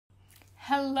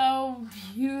Hello,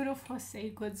 beautiful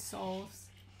sacred souls.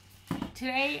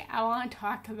 Today, I want to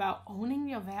talk about owning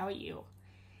your value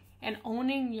and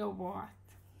owning your worth,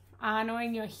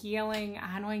 honoring your healing,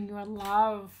 honoring your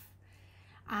love,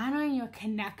 honoring your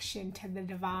connection to the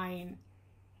divine,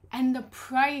 and the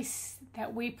price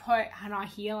that we put on our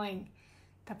healing,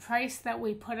 the price that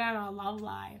we put on our love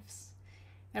lives,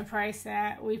 the price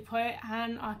that we put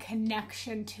on our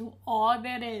connection to all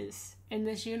that is in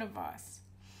this universe.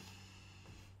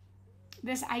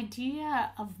 This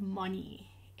idea of money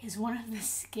is one of the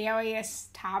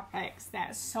scariest topics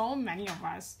that so many of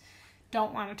us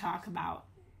don't want to talk about.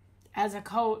 As a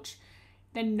coach,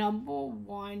 the number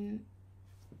one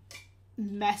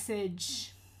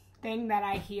message thing that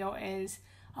I hear is,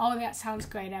 oh, that sounds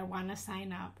great, I want to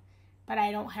sign up, but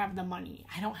I don't have the money,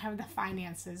 I don't have the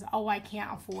finances, oh, I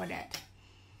can't afford it.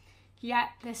 Yet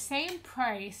the same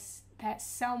price that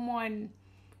someone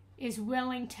is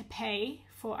willing to pay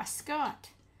for a skirt,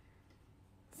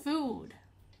 food,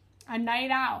 a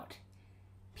night out,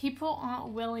 people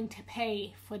aren't willing to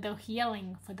pay for their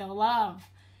healing, for their love,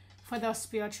 for their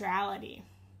spirituality.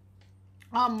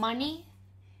 Our money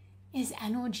is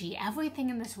energy. Everything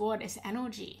in this world is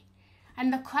energy.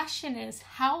 And the question is,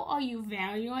 how are you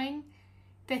valuing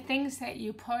the things that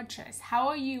you purchase? How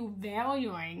are you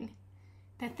valuing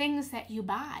the things that you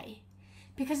buy?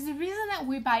 Because the reason that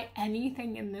we buy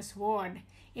anything in this world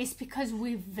is because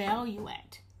we value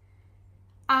it.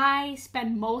 I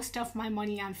spend most of my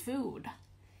money on food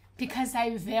because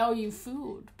I value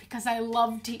food, because I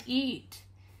love to eat.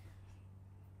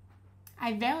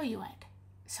 I value it,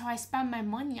 so I spend my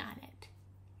money on it.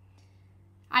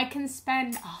 I can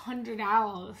spend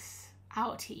 $100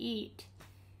 out to eat,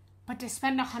 but to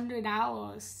spend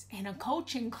 $100 in a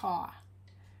coaching car,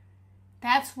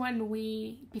 that's when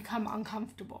we become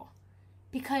uncomfortable.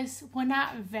 Because we're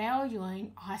not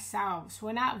valuing ourselves.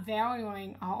 We're not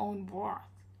valuing our own worth.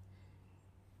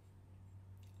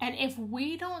 And if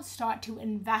we don't start to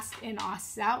invest in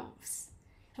ourselves,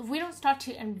 if we don't start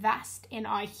to invest in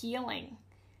our healing,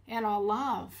 in our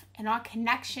love, in our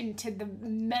connection to the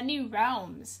many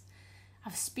realms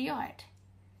of spirit,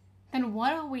 then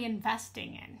what are we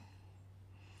investing in?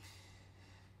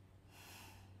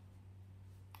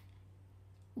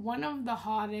 One of the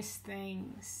hardest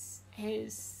things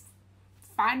is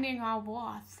finding our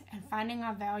worth and finding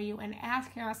our value and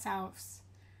asking ourselves,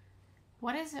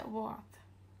 what is it worth?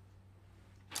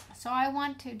 So I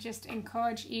want to just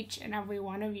encourage each and every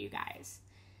one of you guys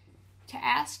to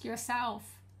ask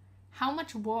yourself, how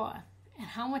much worth and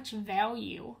how much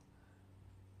value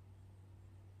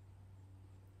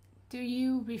do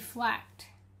you reflect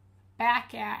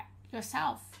back at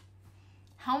yourself?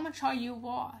 How much are you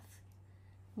worth?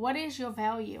 What is your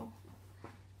value?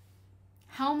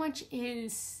 How much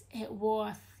is it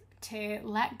worth to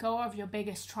let go of your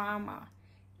biggest trauma,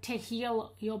 to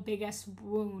heal your biggest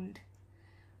wound?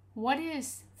 What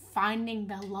is finding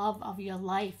the love of your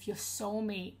life, your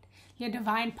soulmate, your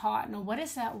divine partner? What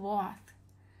is that worth?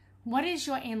 What is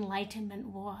your enlightenment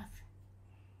worth?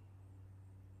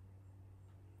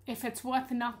 If it's worth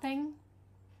nothing,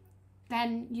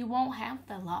 then you won't have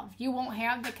the love. You won't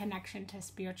have the connection to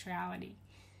spirituality.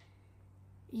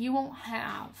 You won't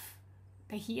have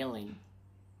the healing.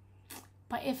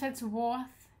 But if it's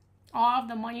worth all of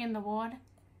the money in the world,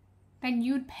 then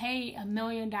you'd pay $1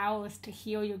 million to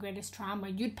heal your greatest trauma.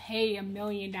 You'd pay $1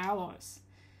 million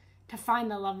to find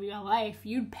the love of your life.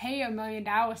 You'd pay $1 million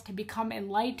to become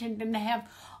enlightened and to have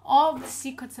all the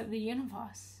secrets of the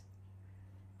universe.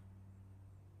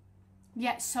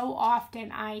 Yet so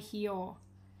often I hear,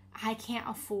 I can't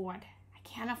afford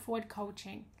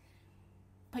coaching.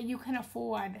 But you can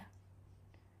afford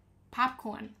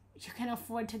popcorn. You can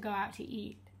afford to go out to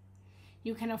eat.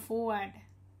 You can afford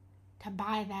to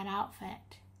buy that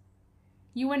outfit.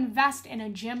 You invest in a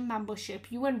gym membership.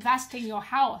 You invest in your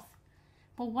health.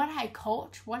 But what I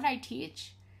coach, what I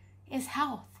teach is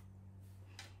health.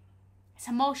 It's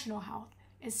emotional health.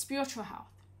 It's spiritual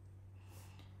health.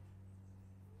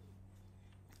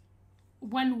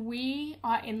 When we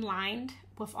are in line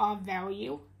with our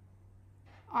value,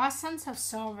 our sense of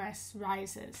service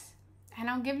rises. And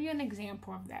I'll give you an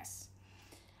example of this.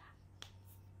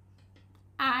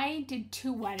 I did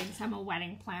 2 weddings. I'm a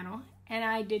wedding planner. And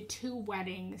I did 2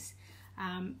 weddings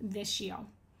this year.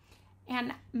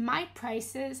 And my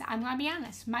prices, I'm going to be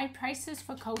honest, my prices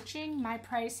for coaching, my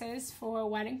prices for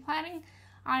wedding planning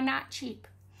are not cheap.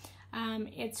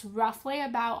 It's roughly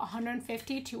about $150,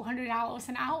 $200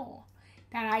 an hour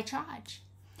that I charge.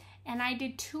 And I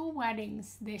did 2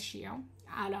 weddings this year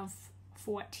out of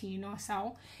 14 or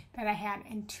so that I had,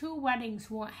 and 2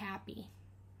 weddings weren't happy.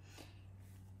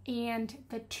 And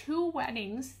the 2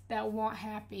 weddings that weren't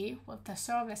happy with the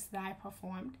service that I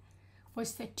performed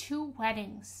was the 2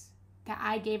 weddings that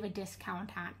I gave a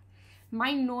discount on.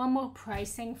 My normal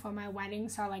pricing for my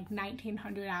weddings are like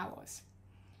 $1,900.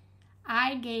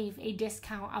 I gave a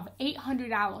discount of $800,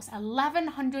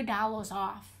 $1,100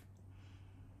 off.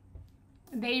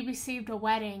 They received a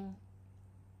wedding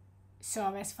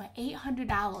service for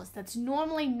 $800. That's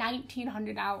normally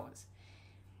 $1,900.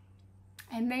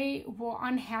 And they were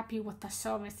unhappy with the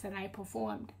service that I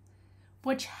performed,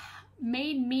 which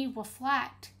made me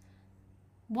reflect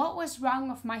what was wrong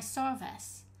with my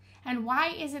service. And why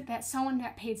is it that someone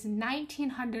that pays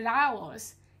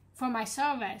 $1,900 for my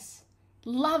service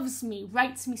loves me,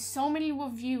 writes me so many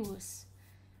reviews,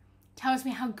 tells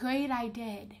me how great I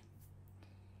did,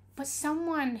 but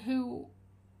someone who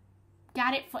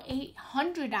got it for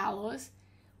 $800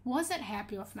 wasn't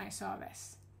happy with my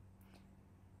service?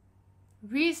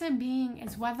 Reason being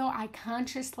is whether I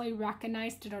consciously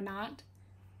recognized it or not,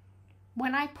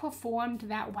 when I performed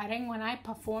that wedding, when I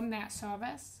performed that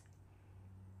service,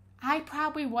 I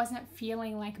probably wasn't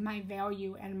feeling like my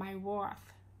value and my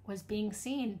worth was being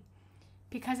seen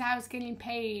because I was getting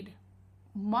paid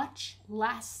much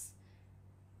less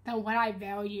than what I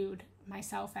valued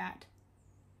myself at.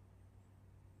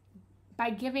 By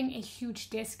giving a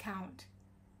huge discount,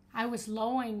 I was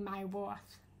lowering my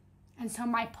worth. And so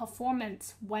my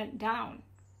performance went down.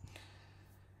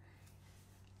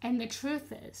 And the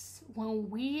truth is,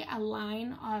 when we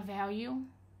align our value,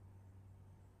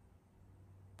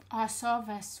 our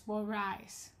service will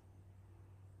rise.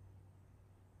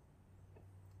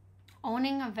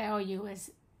 Owning a value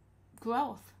is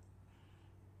growth.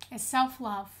 It's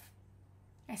self-love.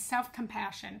 It's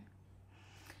self-compassion.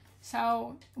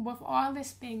 So with all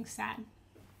this being said,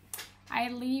 I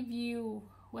leave you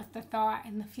with the thought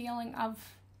and the feeling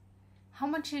of how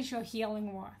much is your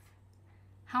healing worth?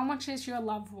 How much is your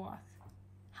love worth?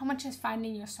 How much is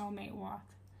finding your soulmate worth?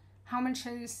 How much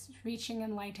is reaching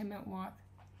enlightenment worth?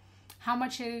 How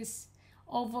much is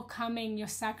overcoming your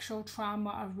sexual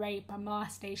trauma of rape or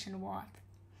molestation worth?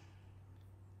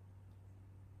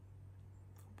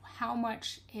 How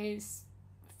much is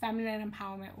feminine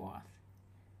empowerment worth?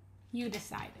 You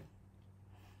decide.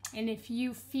 And if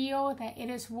you feel that it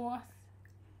is worth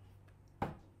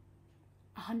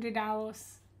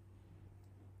 $100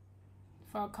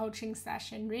 for a coaching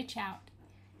session, reach out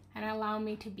and allow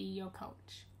me to be your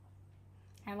coach.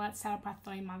 And let's set up a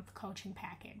 3-month coaching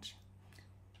package.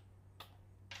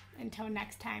 Until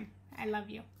next time, I love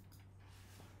you.